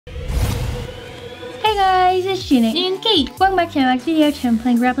guys, it's Gina and Kate. Welcome back to my next video. Today I'm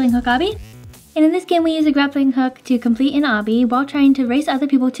playing Grappling Hook Obby. And in this game we use a grappling hook to complete an obby while trying to race other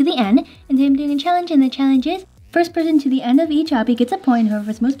people to the end. And today I'm doing a challenge, and the challenge is first person to the end of each obby gets a point. Whoever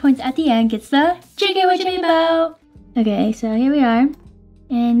has most points at the end gets the chicken with about. Okay, so here we are.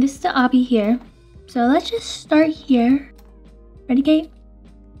 And this is the obby here. So let's just start here. Ready, Kate?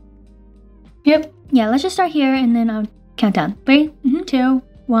 Yep. Yeah, let's just start here and then I'll count down. 3, 2,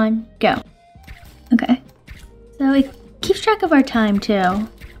 1, go. Okay. So it keeps track of our time too.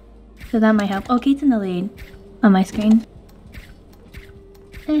 So that might help. Oh, Kate's in the lead on my screen.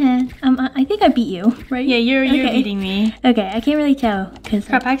 I think I beat you, right? Yeah, you're beating me. Okay, I can't really tell because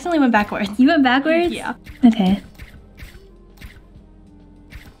Crap, I accidentally went backwards. You went backwards? Yeah. Okay.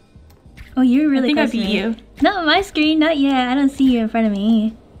 Oh, you're really close I think I beat you. Not on my screen, not yet. I don't see you in front of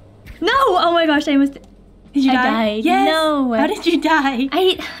me. No! Oh my gosh, I must. Did you die? Died. Yes. No. How did you die?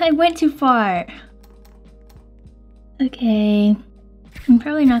 I went too far. Okay. I'm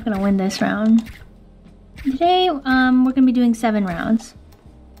probably not gonna win this round. Today, we're gonna be doing 7 rounds.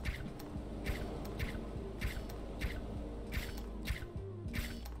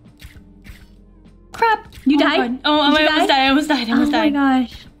 Crap! You died? Oh, I almost died. Oh my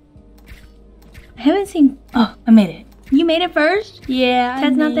gosh. I haven't seen. Oh, I made it. You made it first? Yeah,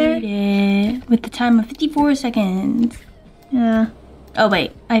 Ted's not there? It with the time of 54 seconds. Yeah. Oh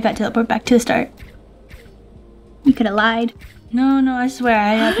wait, I got teleported back to the start. You could have lied. No, I swear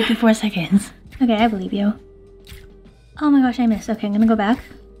I had 54 seconds. Okay, I believe you. Oh my gosh, I missed. Okay, I'm gonna go back.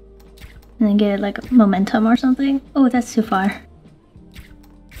 And then get like momentum or something. Oh, that's too far.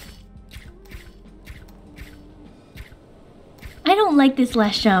 I don't like this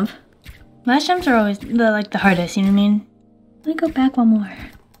last jump. Last jumps are always the hardest, you know what I mean? Let me go back one more.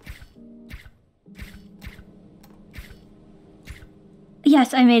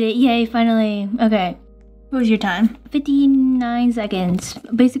 Yes, I made it. Yay, finally. Okay. What was your time? 59 seconds.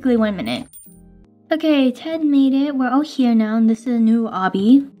 Basically 1 minute. Okay, Ted made it. We're all here now, and this is a new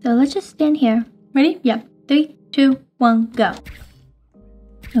obby. So let's just stand here. Ready? Yep. 3, 2, 1, go.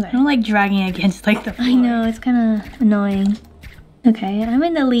 Okay. I don't like dragging against the floor. I know, it's kind of annoying. Okay, I'm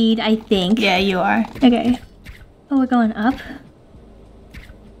in the lead, I think. Yeah, you are. Okay. Oh, we're going up.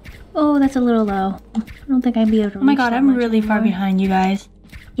 Oh, that's a little low. I don't think I'd be able to reach. Oh my god, I'm really anymore. far behind you guys.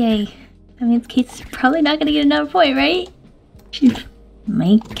 Yay. That means Kate's probably not gonna get another point, right? She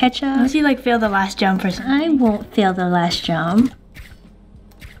might catch up. Unless you fail the last jump or something. I won't fail the last jump.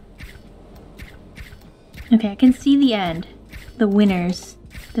 Okay, I can see the end. The winners.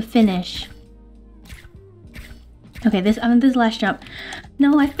 The finish. Okay, this last jump.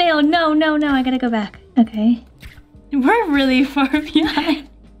 No, I failed. No, I gotta go back. Okay. We're really far behind.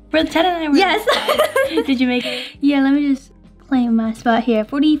 Ted and I were. Yes! Did you make it? Yeah, let me just claim my spot here.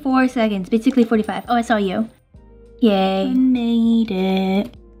 44 seconds, basically 45. Oh, I saw you. Yay. I made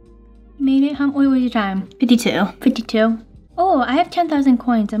it. Made it? What was your time? 52. 52. Oh, I have 10,000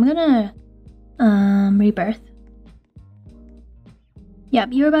 coins. I'm gonna, rebirth. Yep,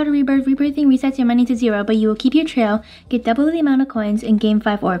 you're about to rebirth. Rebirthing resets your money to 0, but you will keep your trail, get double the amount of coins, and gain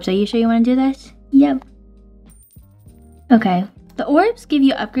 5 orbs. Are you sure you want to do this? Yep. Okay. The orbs give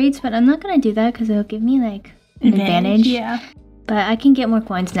you upgrades, but I'm not gonna do that because it'll give me an advantage. Yeah. But I can get more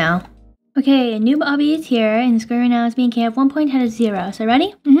coins now. Okay, a new obby is here, and the score right now is being capped 1 point ahead of 0. So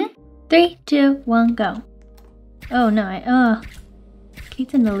ready? 3, 2, 1, go. Oh no,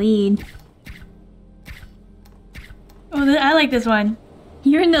 Kate's in the lead. Oh, I like this one.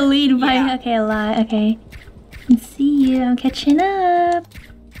 You're in the lead by, Yeah. okay, a lot, okay. I can see you, I'm catching up.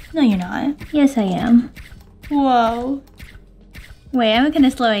 No, you're not. Yes, I am. Whoa. Wait, I'm kind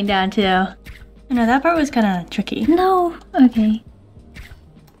of slowing down too. I know, that part was kind of tricky. No, okay.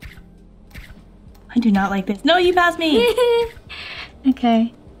 I do not like this. No, you passed me.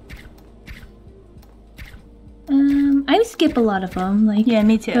 Okay. I skip a lot of them, yeah,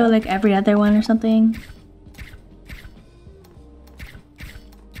 me too. Go every other one or something.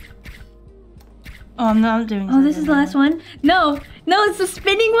 Oh, I'm not doing. Oh, this is the last one? No, it's the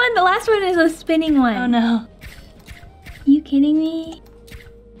spinning one. The last one is a spinning one. Oh no. Are you kidding me?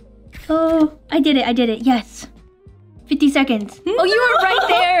 Oh, I did it. Yes. 50 seconds. Oh, you were right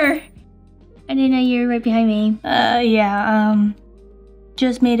there. I didn't know you were right behind me. Yeah,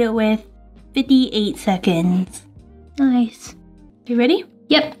 just made it with 58 seconds. Nice. You ready?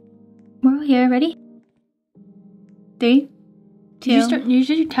 Yep. We're all here. Ready? 3, 2. Did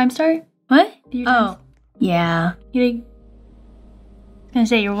your time start? What? Oh. Yeah. I was gonna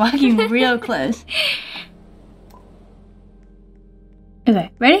say, you're walking real close. Okay,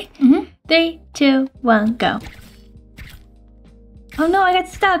 ready? 3, 2, 1, go. Oh no, I got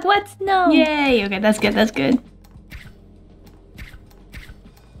stuck. What? No. Yay. Okay, that's good. That's good.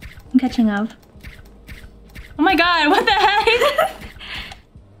 I'm catching up. Oh my god, what the heck?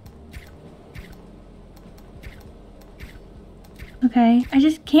 Okay, I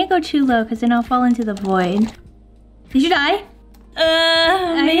just can't go too low because then I'll fall into the void. Did you die?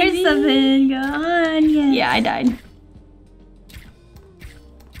 I heard Maybe. something. Go on, yes. Yeah, I died.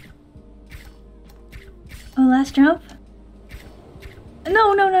 Oh, last jump?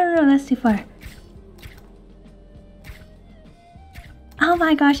 No, that's too far. Oh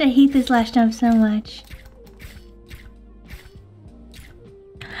my gosh, I hate this last jump so much.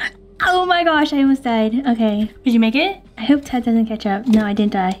 Oh my gosh, I almost died. Okay. Did you make it? I hope Ted doesn't catch up. No, I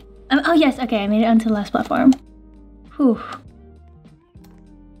didn't die. Oh yes, okay, I made it onto the last platform. Whew.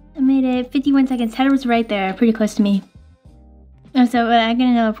 I made it 51 seconds. Ted was right there, pretty close to me. Oh, so I get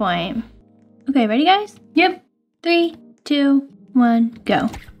another point. Okay, ready guys? Yep. 3, 2, 1, go.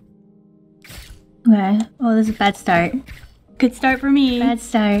 Okay. Oh, this is a bad start. Good start for me. Bad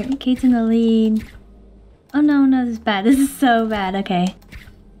start. Kate's in the lead. Oh no, this is bad. This is so bad. Okay.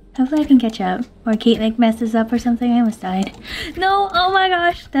 Hopefully I can catch up. Or Kate like messes up or something. I almost died. No, oh my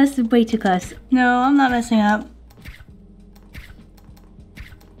gosh. That's way too close. No, I'm not messing up.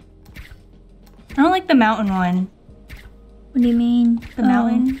 I don't like the mountain one. What do you mean? The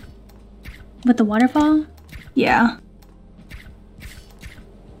mountain? With the waterfall? Yeah.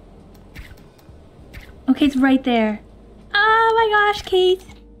 Okay, it's right there. Oh my gosh, Kate.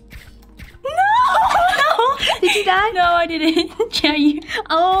 No! Did you die? No, I didn't. Yeah, you.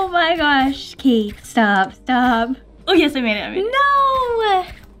 Oh my gosh, Kate. Stop. Oh, yes, I made it. No!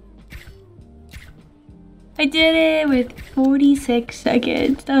 I did it with 46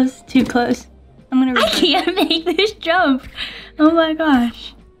 seconds. That was too close. I'm gonna I can't make this jump. Oh my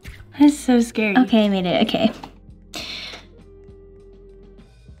gosh. That's so scary. Okay, I made it. Okay.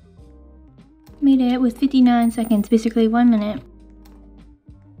 Made it with 59 seconds, basically 1 minute.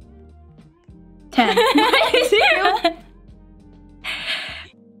 10.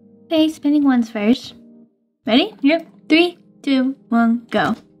 Okay, spinning ones first. Ready? Yep. 3, 2, 1,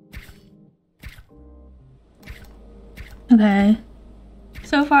 go. Okay.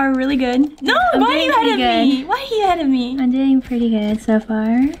 So far, really good. No, I'm why are doing you ahead of pretty me? good. Why are you ahead of me? I'm doing pretty good so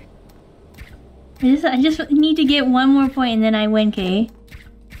far. I just need to get one more point and then I win, Kate.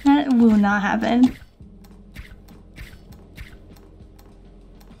 That will not happen.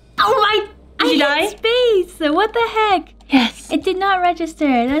 Oh my! Did you die? Space! What the heck? Yes. It did not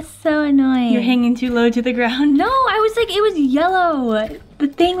register. That's so annoying. You're hanging too low to the ground. No, I was like, it was yellow. The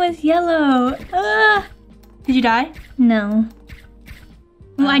thing was yellow. Ugh. Did you die? No.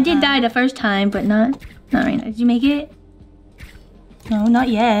 Well, I did die the first time, but not right now. Did you make it? No, not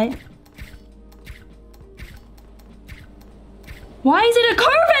yet. Why is it a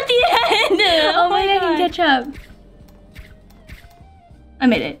curve at the end? Oh my god, I can catch up. I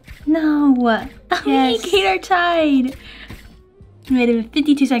made it. No. Oh, Yes. me and Kate are tied. I made it in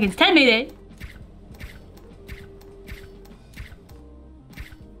 52 seconds. 10 made it.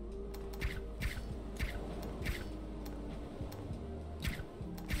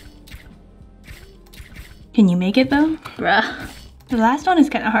 Can you make it though? Bruh. The last one is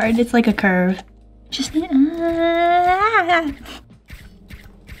kind of hard. It's like a curve. Just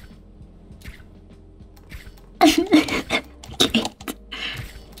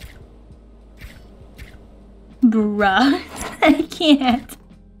Bruh. I can't.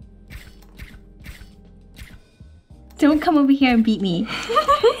 Don't come over here and beat me.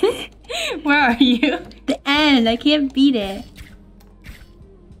 Where are you? The end. I can't beat it.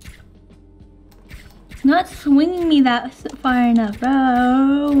 It's not swinging me that far enough,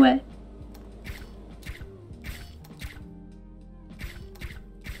 bro.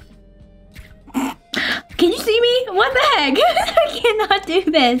 Can you see me? What the heck? I cannot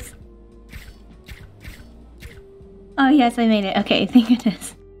do this. Oh yes, I made it. Okay, thank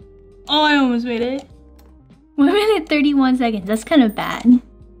goodness. Oh, I almost made it. 1 minute 31 seconds. That's kind of bad.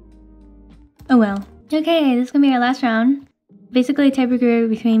 Oh well. Okay, this is gonna be our last round. Basically a tiebreaker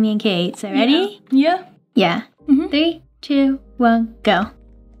between me and Kate. So ready? Yeah. Yeah. 3, 2, 1, go.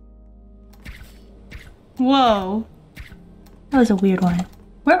 Whoa. That was a weird one.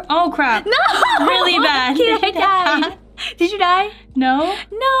 Where? Oh crap. No! Really bad. Kate, I died. Did you die? No.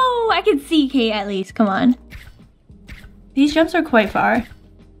 No, I can see Kate at least. Come on. These jumps are quite far.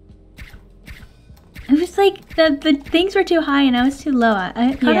 It was like the things were too high and I was too low.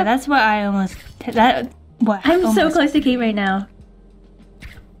 Yeah, that's what I almost. What? I'm so almost. close to Kate right now.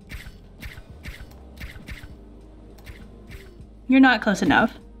 You're not close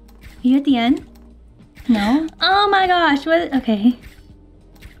enough. Are you at the end? No? Oh my gosh, what? Okay.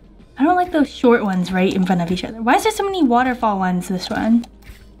 I don't like those short ones right in front of each other. Why is there so many waterfall ones this one?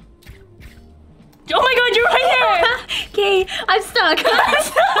 Oh my god, you're right there! Okay, I'm stuck. I'm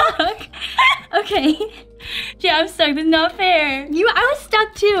stuck. Okay. Yeah, I'm stuck. That's not fair. I was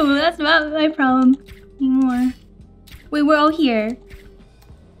stuck too. That's not my problem anymore. Wait, we're all here.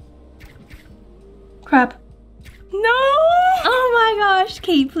 Crap. No! Oh my gosh,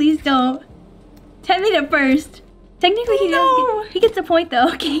 Kate, please don't. Ted made it first. Technically, he gets a point though.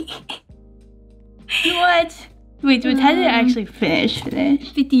 Okay. What? Wait, Ted did actually finish?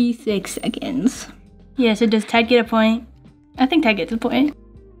 56 seconds. Yeah, so does Ted get a point? I think Ted gets a point.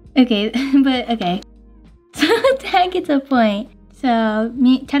 Okay, but okay. So Ted gets a point. So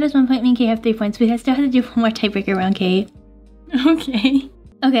Ted has 1 point, me and Kate have 3 points. We still have to do one more tiebreaker round, Kate. Okay.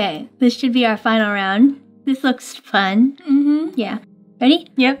 Okay, this should be our final round. This looks fun. Yeah. Ready?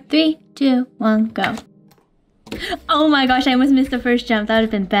 Yep. 3, 2, 1, go. Oh my gosh, I almost missed the first jump. That would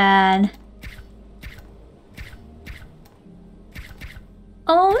have been bad.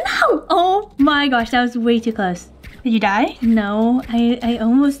 Oh no! Oh my gosh, that was way too close. Did you die? No, I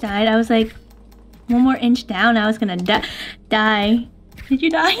almost died. I was like 1 more inch down. I was gonna die. Did you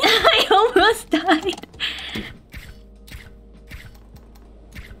die? I almost died.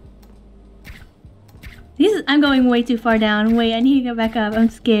 I'm going way too far down. Wait, I need to go back up. I'm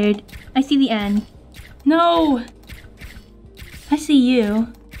scared. I see the end. No. I see you.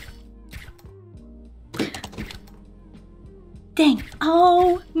 Dang.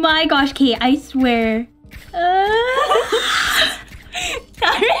 Oh my gosh, Kate, I swear. I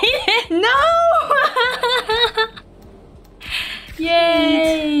made it. No!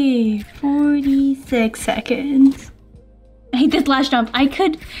 Yay! 46 seconds. I hate this last jump. I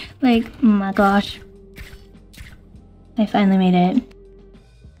could, like, oh my gosh. I finally made it.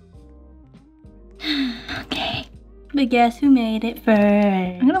 Okay. But guess who made it first?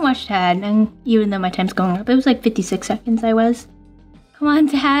 I'm gonna watch Tad, and even though my time's going up, it was like 56 seconds I was. Come on,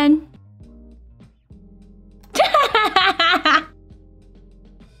 Tad.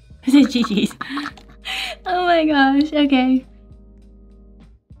 This is GG's. Oh my gosh, okay.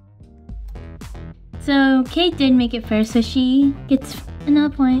 So Kate did make it first, so she gets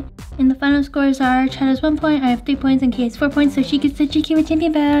another point. And the final scores are Chad has 1 point, I have 3 points, and Kate has 4 points, so she gets the GK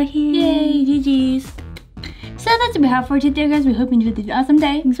champion belt here. Yay, GG's. So that's what we have for today, guys. We hope you enjoyed this awesome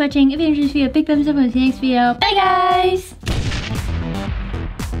day. Thanks for watching. If you enjoyed this video, big thumbs up, and see you next video. Bye guys!